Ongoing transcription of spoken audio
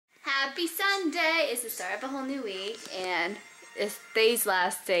Happy Sunday! It's the start of a whole new week, and it's Thay's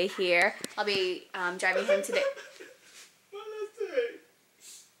last day here. I'll be driving him to the.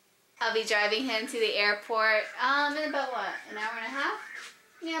 I'll be driving him to the airport in about what, an hour and a half?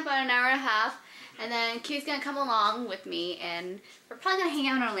 Yeah, about an hour and a half. And then Kiwi's gonna come along with me, and we're probably gonna hang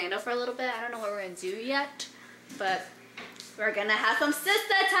out in Orlando for a little bit. I don't know what we're gonna do yet, but we're gonna have some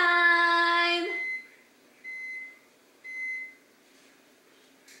sister time.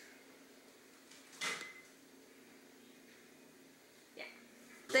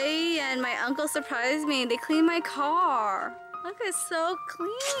 They and my uncle surprised me. They cleaned my car. Look, it's so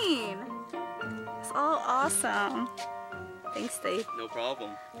clean. It's all awesome. Thanks, Dave. No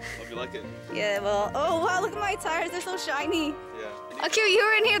problem. Hope you like it. Yeah, well, oh wow, look at my tires. They're so shiny. Yeah. Oh, Kiwi, you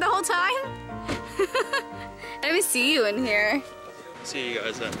were in here the whole time? I didn't see you in here. See you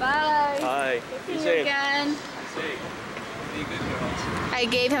guys then. Bye. Bye. See you again. I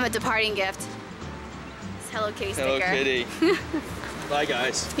gave him a departing gift. It's Hello Kitty sticker. Hello Kitty. Bye,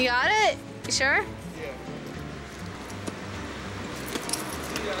 guys. You got it? You sure? Yeah.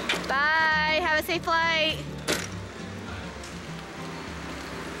 Bye. Have a safe flight.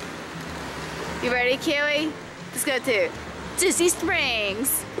 You ready, Kiwi? Let's go to Disney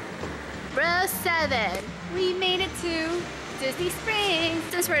Springs. Row 7. We made it to Disney Springs.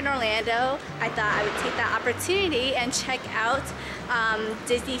 Since we're in Orlando, I thought I would take that opportunity and check out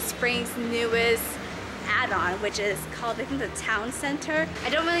Disney Springs' newest add-on, which is called, I think, the Town Center. I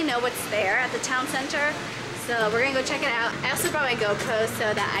don't really know what's there at the Town Center, so we're gonna go check it out. I also brought my GoPro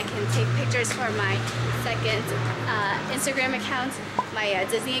so that I can take pictures for my second Instagram account, my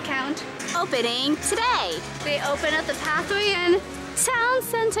Disney account. Opening today. They open up the pathway in Town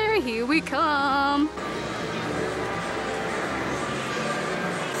Center. Here we come.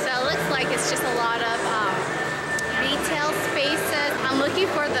 So it looks like it's just a lot of retail spaces. I'm looking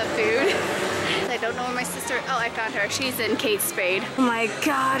for the food. I don't know where my sister, oh, I found her. She's in Kate Spade. Oh my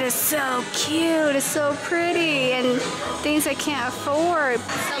God, it's so cute. It's so pretty and things I can't afford.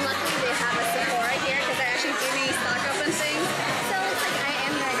 So luckily they have a Sephora here because I actually do need stock up on things. So it looks like I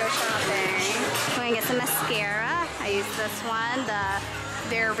am gonna go shopping. I'm gonna get some mascara. I use this one, the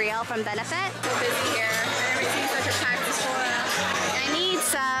They're Real from Benefit. So busy here. I've never seen such a packed Sephora. I need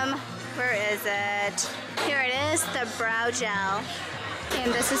some, where is it? Here it is, the brow gel.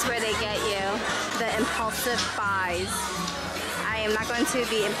 And this is where they get you the impulsive buys. I am not going to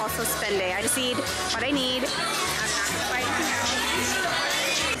be impulsive spending. I just need what I need. I'm not going to buy anything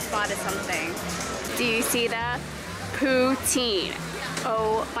else. Spotted something. Do you see that? Poutine.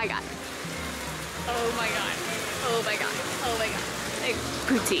 Oh my God. Oh my God. Oh my God. Oh my God. Like,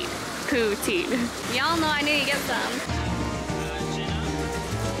 poutine. Poutine. Y'all know I need to get some.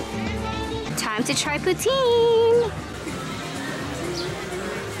 Time to try poutine.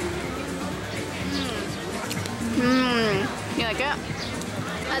 You like it?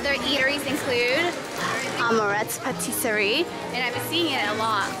 Other eateries include Amorette's Patisserie, and I've been seeing it a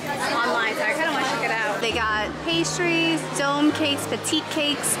lot online, so I kind of want to check it out. They got pastries, dome cakes, petite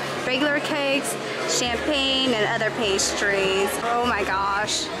cakes, regular cakes, champagne, and other pastries. Oh my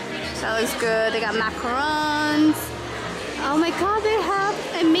gosh, that looks good. They got macarons. Oh my God, they have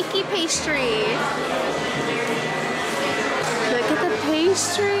a Mickey pastry. Look at the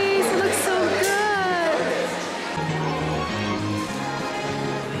pastries, it looks so good.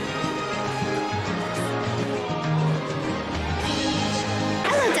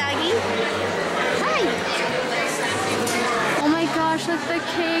 Look, the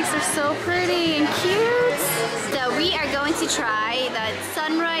cakes are so pretty and cute. So we are going to try the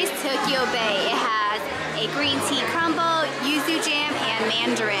Sunrise Tokyo Bay. It has a green tea crumble, yuzu jam, and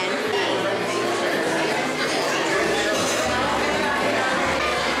mandarin.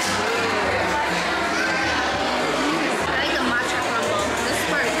 I like the matcha crumble. This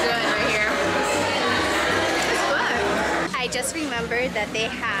part is good right here. It's good. I just remembered that they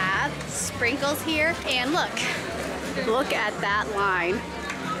have sprinkles here, and look. Look at that line.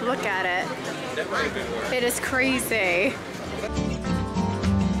 Look at it. It is crazy.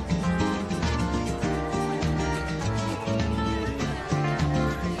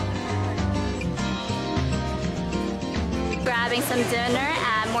 Grabbing some dinner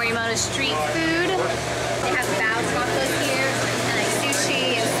at Morimoto Street Food. They have bao tacos here, and like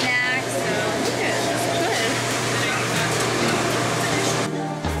sushi and snacks. So yeah, it's good.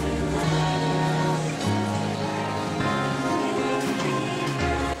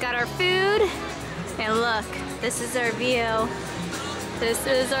 Our food, and look, this is our view. This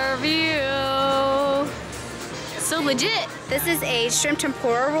is our view. so legit. This is a shrimp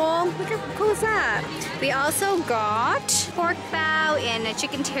tempura roll. Look how cool is that? We also got pork bao and a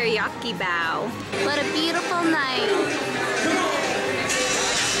chicken teriyaki bao. What a beautiful night.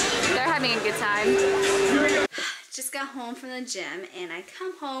 They're having a good time. Just got home from the gym and I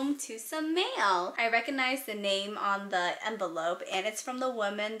come home to some mail. I recognize the name on the envelope and it's from the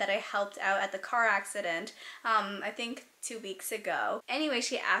woman that I helped out at the car accident, I think 2 weeks ago. Anyway,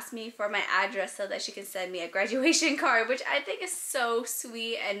 she asked me for my address so that she can send me a graduation card, which I think is so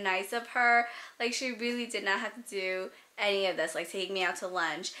sweet and nice of her. Like, she really did not have to do any of this, like taking me out to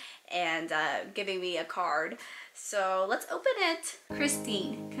lunch and giving me a card. So let's open it.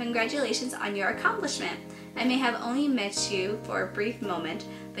 Christine, congratulations on your accomplishment. I may have only met you for a brief moment,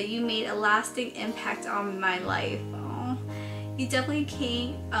 but you made a lasting impact on my life. Oh, you definitely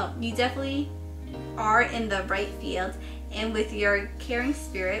are in the right field, and with your caring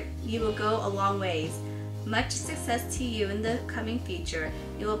spirit, you will go a long ways. Much success to you in the coming future.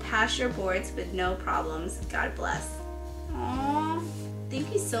 You will pass your boards with no problems. God bless. Aww.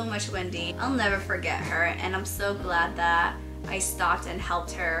 Thank you so much, Wendy. I'll never forget her, and I'm so glad that I stopped and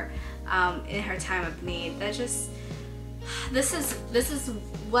helped her in her time of need. That just, this is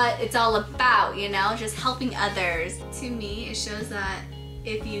what it's all about, you know, just helping others. To me, it shows that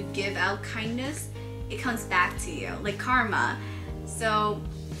if you give out kindness, it comes back to you, like karma. So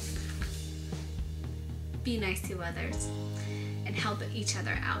be nice to others and help each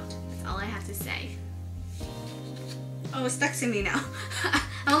other out. That's all I have to say. Oh, it's stuck to me now.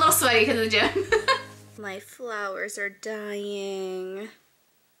 I'm a little sweaty because of the gym. My flowers are dying.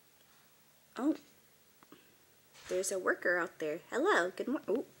 Oh, there's a worker out there. Hello, good morning.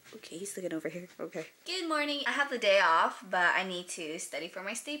 Oh, okay, he's looking over here. Okay. Good morning. I have the day off, but I need to study for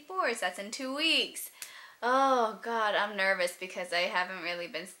my state boards. That's in 2 weeks. Oh God, I'm nervous because I haven't really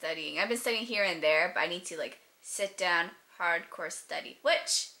been studying. I've been studying here and there, but I need to like sit down, hardcore study,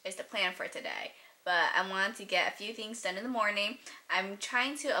 which is the plan for today. But I wanted to get a few things done in the morning. I'm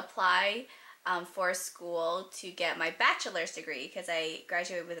trying to apply for school to get my bachelor's degree because I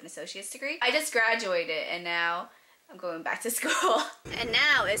graduated with an associate's degree. I just graduated and now I'm going back to school. And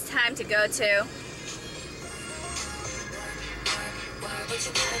now it's time to go to...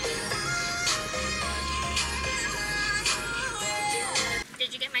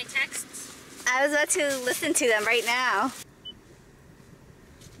 Did you get my texts? I was about to listen to them right now.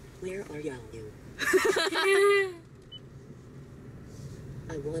 Where are y'all?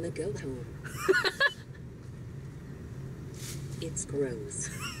 I wanna go home. It's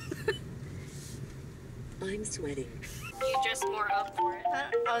gross. I'm sweating. You dressed more up for it.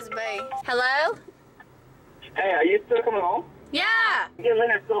 I was bae. Hello? Hey, are you still coming home? Yeah. Get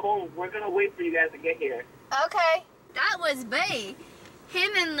Lynn and still home. We're gonna wait for you guys to get here. Okay. That was bae.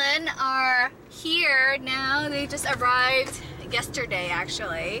 Him and Lynn are here now. They just arrived yesterday,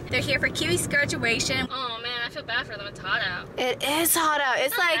 actually. They're here for Kiwi's graduation. Oh man, I feel bad for them. It's hot out. It is hot out.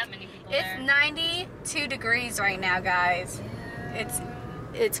 It's Not like, that many people it's there. 92 degrees right now, guys.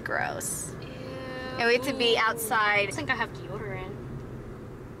 It's gross. Ew. And we have to be outside. I think I have deodorant.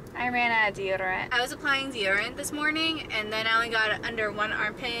 I ran out of deodorant. I was applying deodorant this morning and then I only got it under one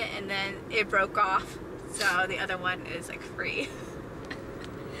armpit and then it broke off. So the other one is like free.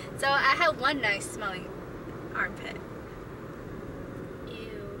 So I had one nice smelling armpit.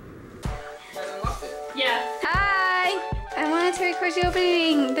 Ew. Yeah. Hi! I wanted to record you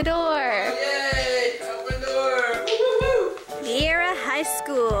opening the door. Yay! Open door! Woo-hoo-hoo! Vieira High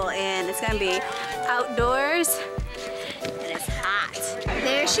School, and it's gonna be outdoors, and it's hot.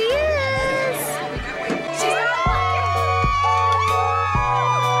 There she is! She's not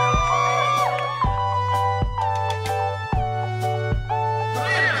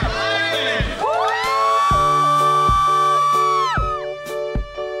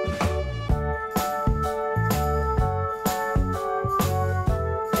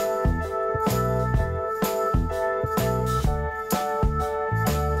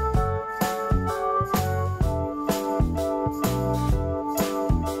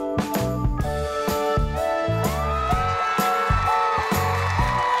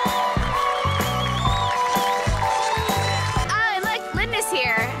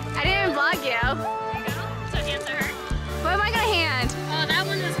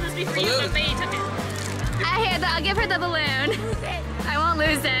I'll give her the balloon. I won't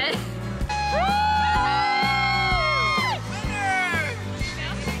lose it.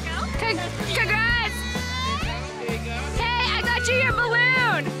 Congrats! Hey, I got you your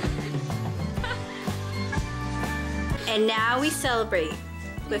balloon! And now we celebrate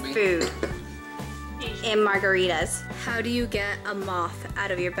with food and margaritas. How do you get a moth out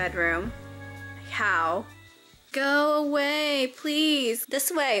of your bedroom? How? Go away, please.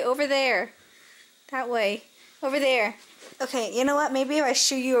 This way, over there. That way, over there. Okay, you know what? Maybe if I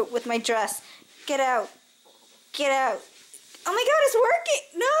shoot you with my dress. Get out. Get out. Oh my god, it's working!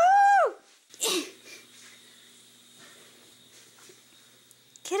 No!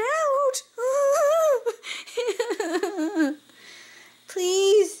 Get out!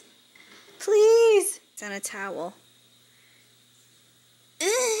 Please. Please. It's on a towel. Get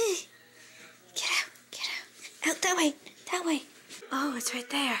out. Get out. Out that way. That way. Oh, it's right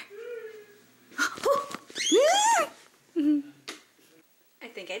there. I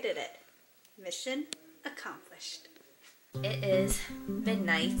think I did it. Mission accomplished. It is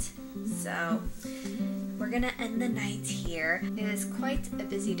midnight, so we're gonna end the night here. It was quite a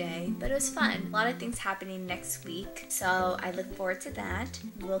busy day, but it was fun. A lot of things happening next week, so I look forward to that.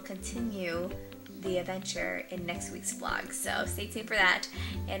 We'll continue the adventure in next week's vlog, so stay tuned for that,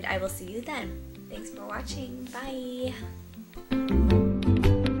 and I will see you then. Thanks for watching. Bye!